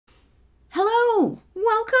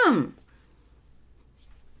welcome.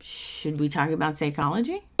 Should we talk about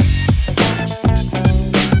psychology?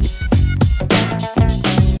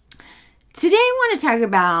 Today I want to talk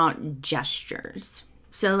about gestures.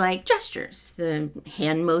 So like gestures, the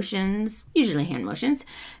hand motions, usually hand motions,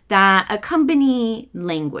 that accompany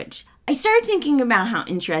language. I started thinking about how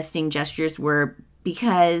interesting gestures were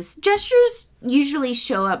because gestures usually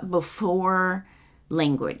show up before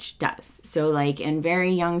language does. So like in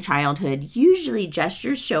very young childhood, usually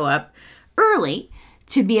gestures show up early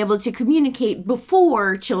to be able to communicate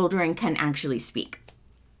before children can actually speak.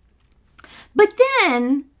 But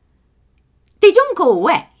then they don't go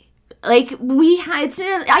away. Like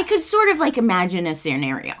I could sort of like imagine a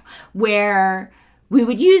scenario where we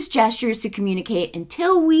would use gestures to communicate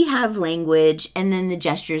until we have language, and then the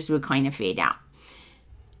gestures would kind of fade out.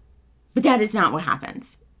 But that is not what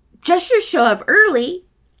happens. Gestures show up early,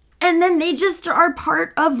 and then they just are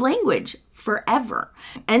part of language forever.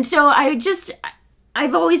 And so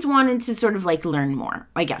I've always wanted to sort of like learn more,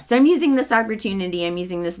 I guess. So I'm using this opportunity, I'm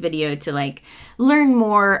using this video to like learn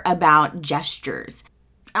more about gestures.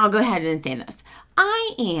 I'll go ahead and say this.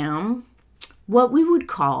 I am what we would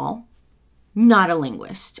call not a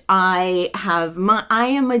linguist. I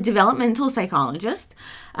am a developmental psychologist,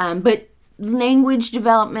 but language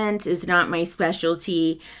development is not my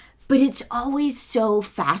specialty, but it's always so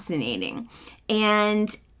fascinating.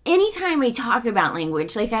 And anytime I talk about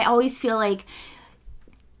language, like I always feel like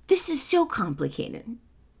this is so complicated.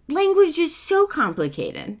 Language is so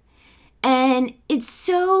complicated. And it's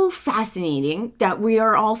so fascinating that we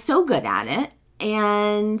are all so good at it.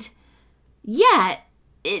 And yet,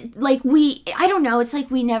 I don't know, it's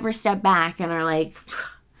like we never step back and are like,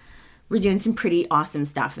 we're doing some pretty awesome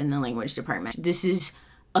stuff in the language department. This is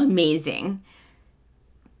amazing.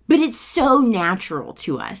 But it's so natural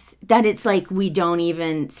to us that it's like we don't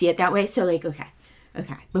even see it that way. So like, okay,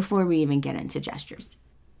 before we even get into gestures.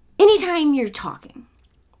 Anytime you're talking,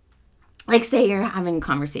 like say you're having a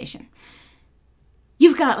conversation,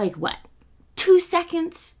 you've got like 2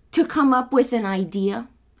 seconds to come up with an idea.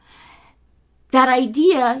 That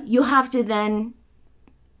idea, you have to then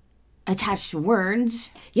attach to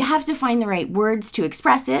words. You have to find the right words to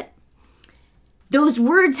express it. Those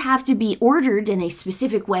words have to be ordered in a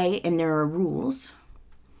specific way, and there are rules.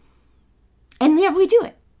 And yeah, we do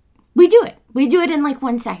it. We do it in like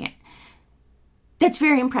 1 second. That's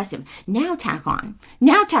very impressive. Now tack on.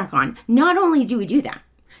 Not only do we do that,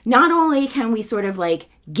 not only can we sort of like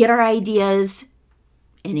get our ideas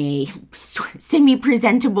in a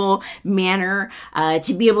semi-presentable manner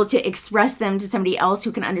to be able to express them to somebody else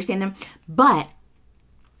who can understand them, but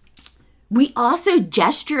we also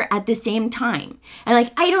gesture at the same time. And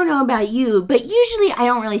like, I don't know about you, but usually I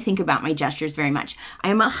don't really think about my gestures very much.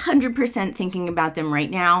 I'm 100% thinking about them right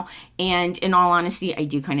now. And in all honesty, I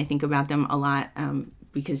do kind of think about them a lot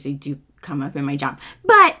because they do come up in my job.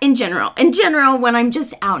 But in general, when I'm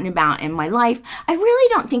just out and about in my life, I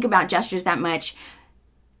really don't think about gestures that much,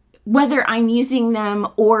 whether I'm using them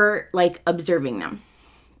or like observing them.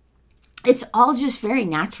 It's all just very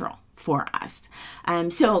natural for us.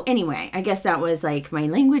 So anyway, I guess that was like my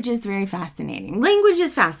language is very fascinating. Language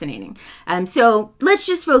is fascinating. So let's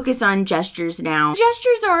just focus on gestures now.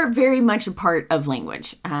 Gestures are very much a part of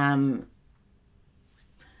language. I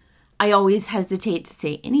always hesitate to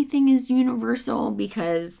say anything is universal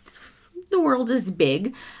because the world is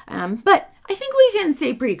big. But I think we can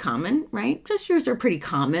say pretty common, right? Gestures are pretty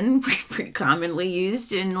common, pretty commonly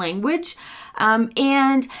used in language.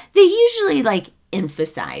 And they usually like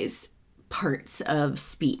emphasize parts of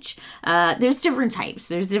speech. There's different types.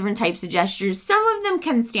 There's different types of gestures. Some of them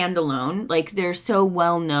can stand alone. Like they're so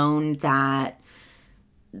well known that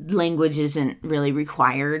language isn't really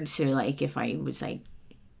required. So like if I was like,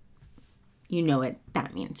 you know what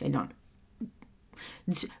that means.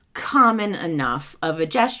 It's common enough of a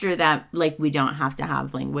gesture that like we don't have to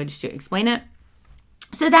have language to explain it.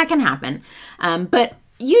 So that can happen. But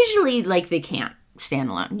usually like they can't stand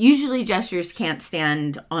alone. Usually gestures can't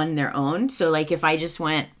stand on their own. So like if I just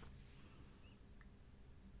went,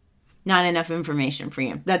 not enough information for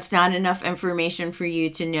you. That's not enough information for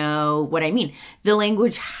you to know what I mean. The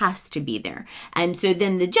language has to be there. And so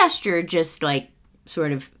then the gesture just like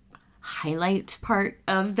sort of highlights part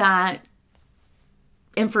of that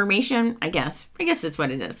information, I guess that's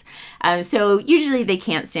what it is. So usually they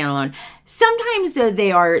can't stand alone. Sometimes though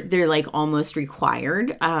they're like almost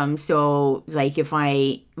required. So like if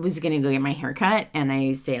I was gonna go get my haircut and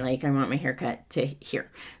I say like I want my haircut to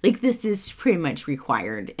here, like this is pretty much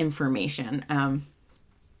required information.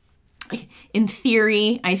 in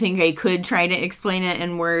theory, I think I could try to explain it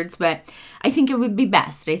in words, but I think it would be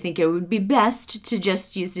best. I think it would be best to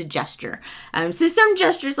just use a gesture. So some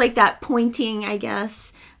gestures like that, pointing, I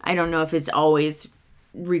guess, I don't know if it's always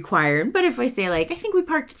required, but if I say like, I think we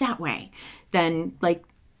parked that way, then like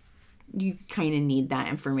you kind of need that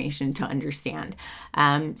information to understand.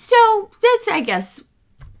 So that's, I guess,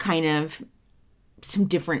 kind of some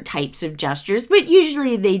different types of gestures, but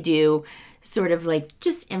usually they do sort of like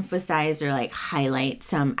just emphasize or like highlight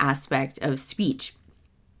some aspect of speech.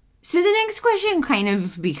 So the next question kind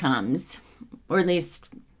of becomes, or at least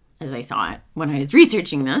as I saw it when I was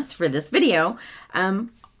researching this for this video, are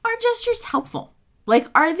gestures helpful? Like,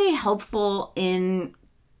 are they helpful in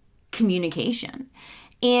communication?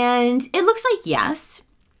 And it looks like yes,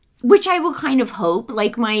 which I will kind of hope.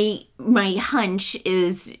 Like my hunch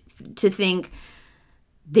is to think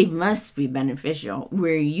they must be beneficial.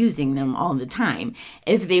 We're using them all the time.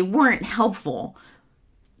 If they weren't helpful,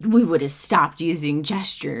 we would have stopped using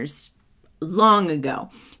gestures long ago.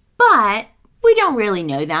 But we don't really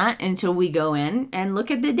know that until we go in and look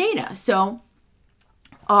at the data. So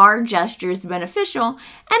are gestures beneficial? And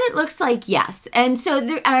it looks like yes. And so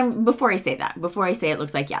before I say it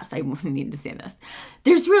looks like yes, I need to say this.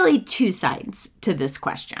 There's really two sides to this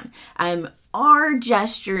question. Are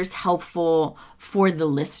gestures helpful for the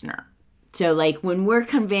listener? So like when we're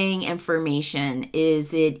conveying information,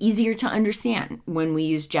 is it easier to understand when we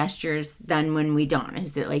use gestures than when we don't?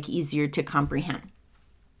 Is it like easier to comprehend?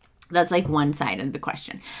 That's like one side of the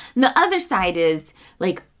question. And the other side is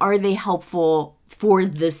like, are they helpful for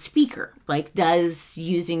the speaker? Like, does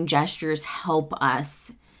using gestures help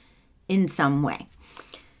us in some way?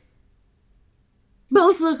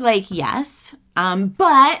 Both look like yes,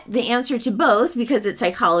 but the answer to both, because it's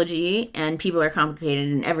psychology and people are complicated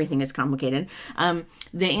and everything is complicated,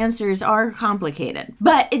 the answers are complicated,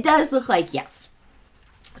 but it does look like yes.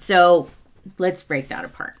 So let's break that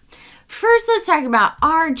apart. First, let's talk about,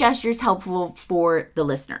 are gestures helpful for the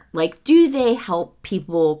listener? Like, do they help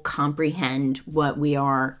people comprehend what we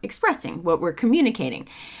are expressing, what we're communicating?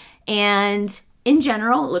 And in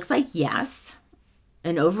general, it looks like yes.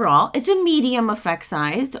 And overall, it's a medium effect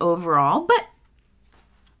size overall, but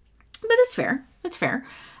it's fair. It's fair.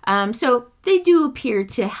 So they do appear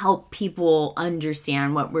to help people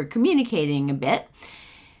understand what we're communicating a bit.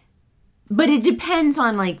 But it depends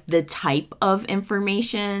on like the type of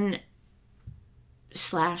information /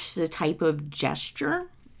 the type of gesture.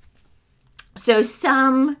 So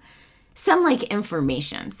some like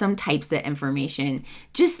information, some types of information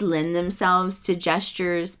just lend themselves to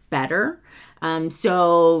gestures better.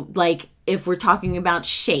 So like if we're talking about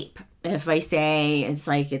shape, if I say it's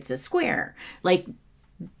like it's a square, like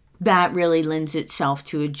that really lends itself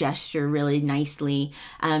to a gesture really nicely.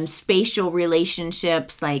 Spatial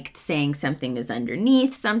relationships, like saying something is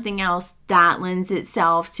underneath something else, that lends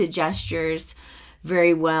itself to gestures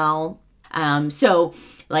very well. So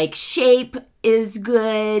like shape is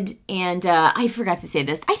good. And I forgot to say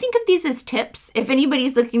this. I think of these as tips. If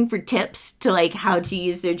anybody's looking for tips to like how to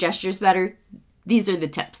use their gestures better, these are the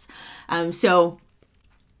tips. So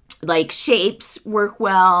like shapes work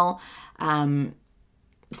well.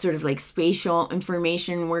 Sort of like spatial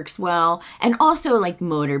information works well. And also like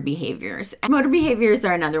motor behaviors. Motor behaviors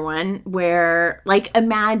are another one where like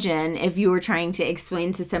imagine if you were trying to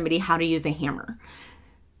explain to somebody how to use a hammer.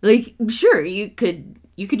 Like sure, you could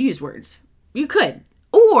use words. You could.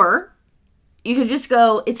 Or you could just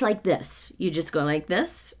go, it's like this. You just go like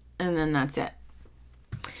this and then that's it.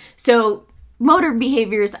 So motor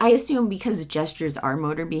behaviors, I assume because gestures are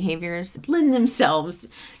motor behaviors, lend themselves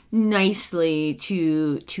nicely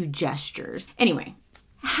to gestures. Anyway,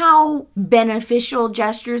 how beneficial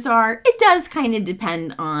gestures are, it does kind of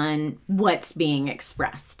depend on what's being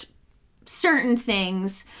expressed. Certain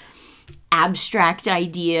things, abstract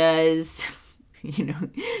ideas,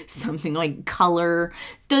 something like color,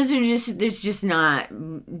 gestures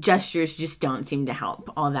just don't seem to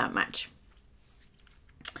help all that much.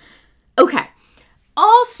 Okay.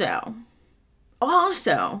 Also,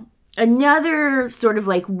 another sort of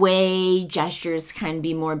like way gestures can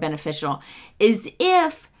be more beneficial is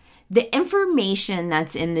if the information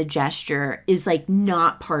that's in the gesture is like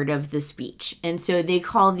not part of the speech. And so they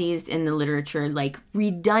call these in the literature like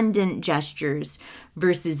redundant gestures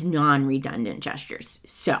versus non-redundant gestures.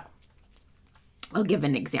 So I'll give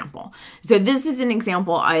an example. So this is an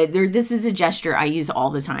example. This is a gesture I use all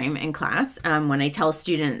the time in class when I tell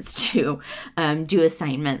students to do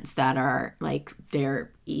assignments that are like,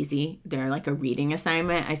 they're easy. They're like a reading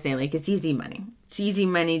assignment. I say like, it's easy money. It's easy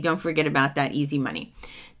money. Don't forget about that easy money.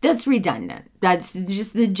 That's redundant. That's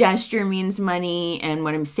just, the gesture means money, and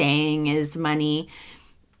what I'm saying is money.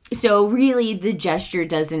 So really the gesture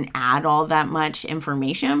doesn't add all that much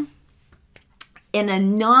information. In a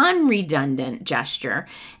non-redundant gesture,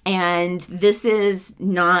 and this is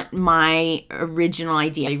not my original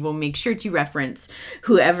idea. I will make sure to reference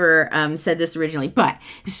whoever said this originally, but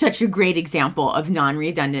it's such a great example of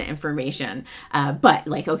non-redundant information. But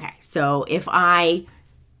like, okay, so if I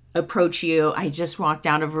approach you, I just walked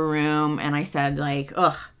out of a room and I said like,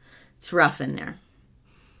 ugh, it's rough in there.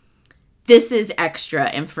 This is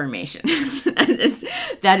extra information.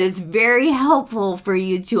 that is very helpful for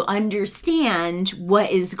you to understand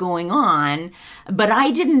what is going on, but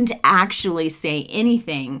I didn't actually say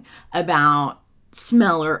anything about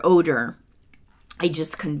smell or odor. I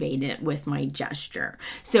just conveyed it with my gesture.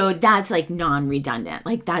 So that's like non-redundant.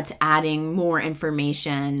 Like that's adding more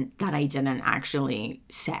information that I didn't actually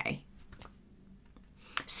say.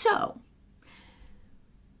 So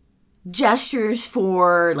gestures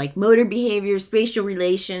for like motor behavior, spatial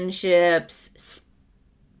relationships,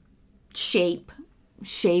 shape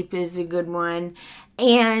is a good one,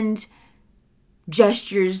 and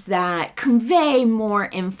gestures that convey more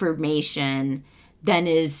information than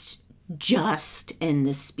is just in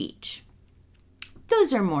the speech.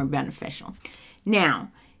 Those are more beneficial.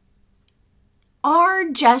 Now, are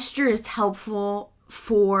gestures helpful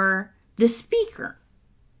for the speaker?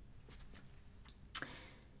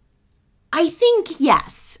 I think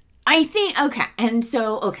yes. Okay. And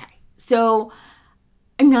so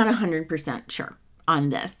I'm not 100% sure on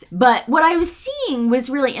this, but what I was seeing was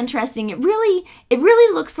really interesting. It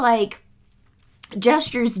really looks like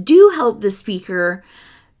gestures do help the speaker,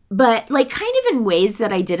 but like kind of in ways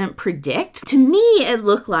that I didn't predict. To me, it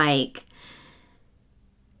looked like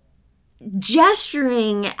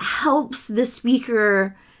gesturing helps the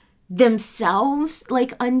speaker themselves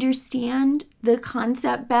like understand the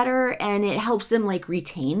concept better, and it helps them like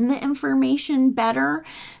retain the information better.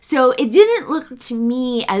 So it didn't look to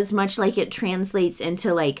me as much like it translates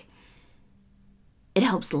into like it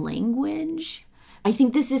helps language. I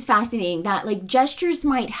think this is fascinating that like gestures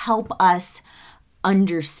might help us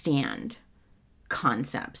understand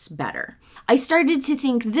concepts better. I started to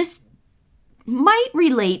think this might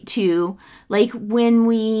relate to like when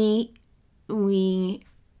we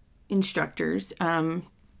instructors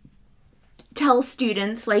tell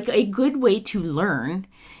students like a good way to learn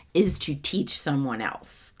is to teach someone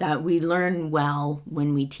else, that we learn well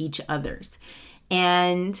when we teach others.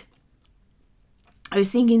 And I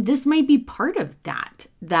was thinking this might be part of that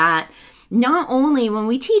not only when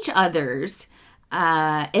we teach others,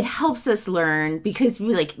 it helps us learn because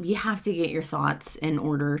you have to get your thoughts in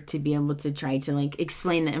order to be able to try to like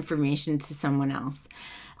explain the information to someone else.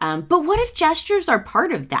 But what if gestures are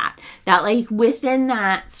part of that? That like within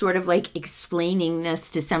that sort of like explaining this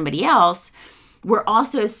to somebody else, we're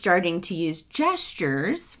also starting to use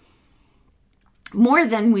gestures more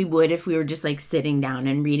than we would if we were just like sitting down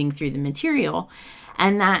and reading through the material.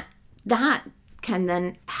 And that can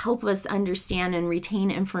then help us understand and retain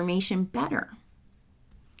information better.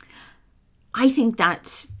 I think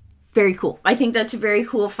that's very cool. I think that's a very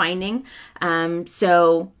cool finding.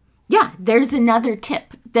 So yeah, there's another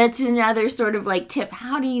tip. That's another sort of like tip,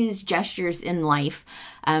 how to use gestures in life.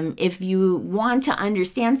 If you want to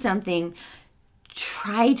understand something,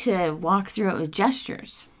 try to walk through it with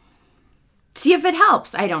gestures. See if it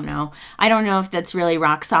helps. I don't know. I don't know if that's really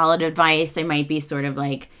rock solid advice. I might be sort of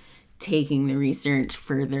like taking the research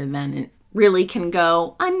further than it really can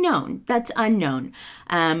go. Unknown. That's unknown.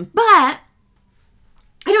 But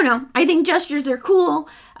I don't know. I think gestures are cool.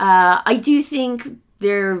 I do think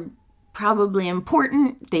they're probably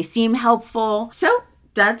important. They seem helpful. So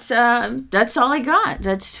that's all I got.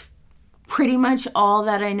 That's pretty much all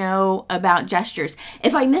that I know about gestures.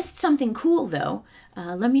 If I missed something cool though,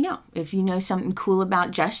 let me know. If you know something cool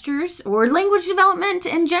about gestures or language development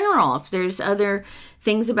in general, if there's other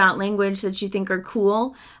things about language that you think are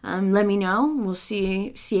cool, let me know. We'll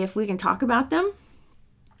see if we can talk about them.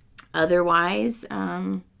 Otherwise,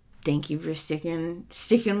 thank you for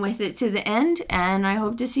sticking with it to the end, and I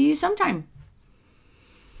hope to see you sometime.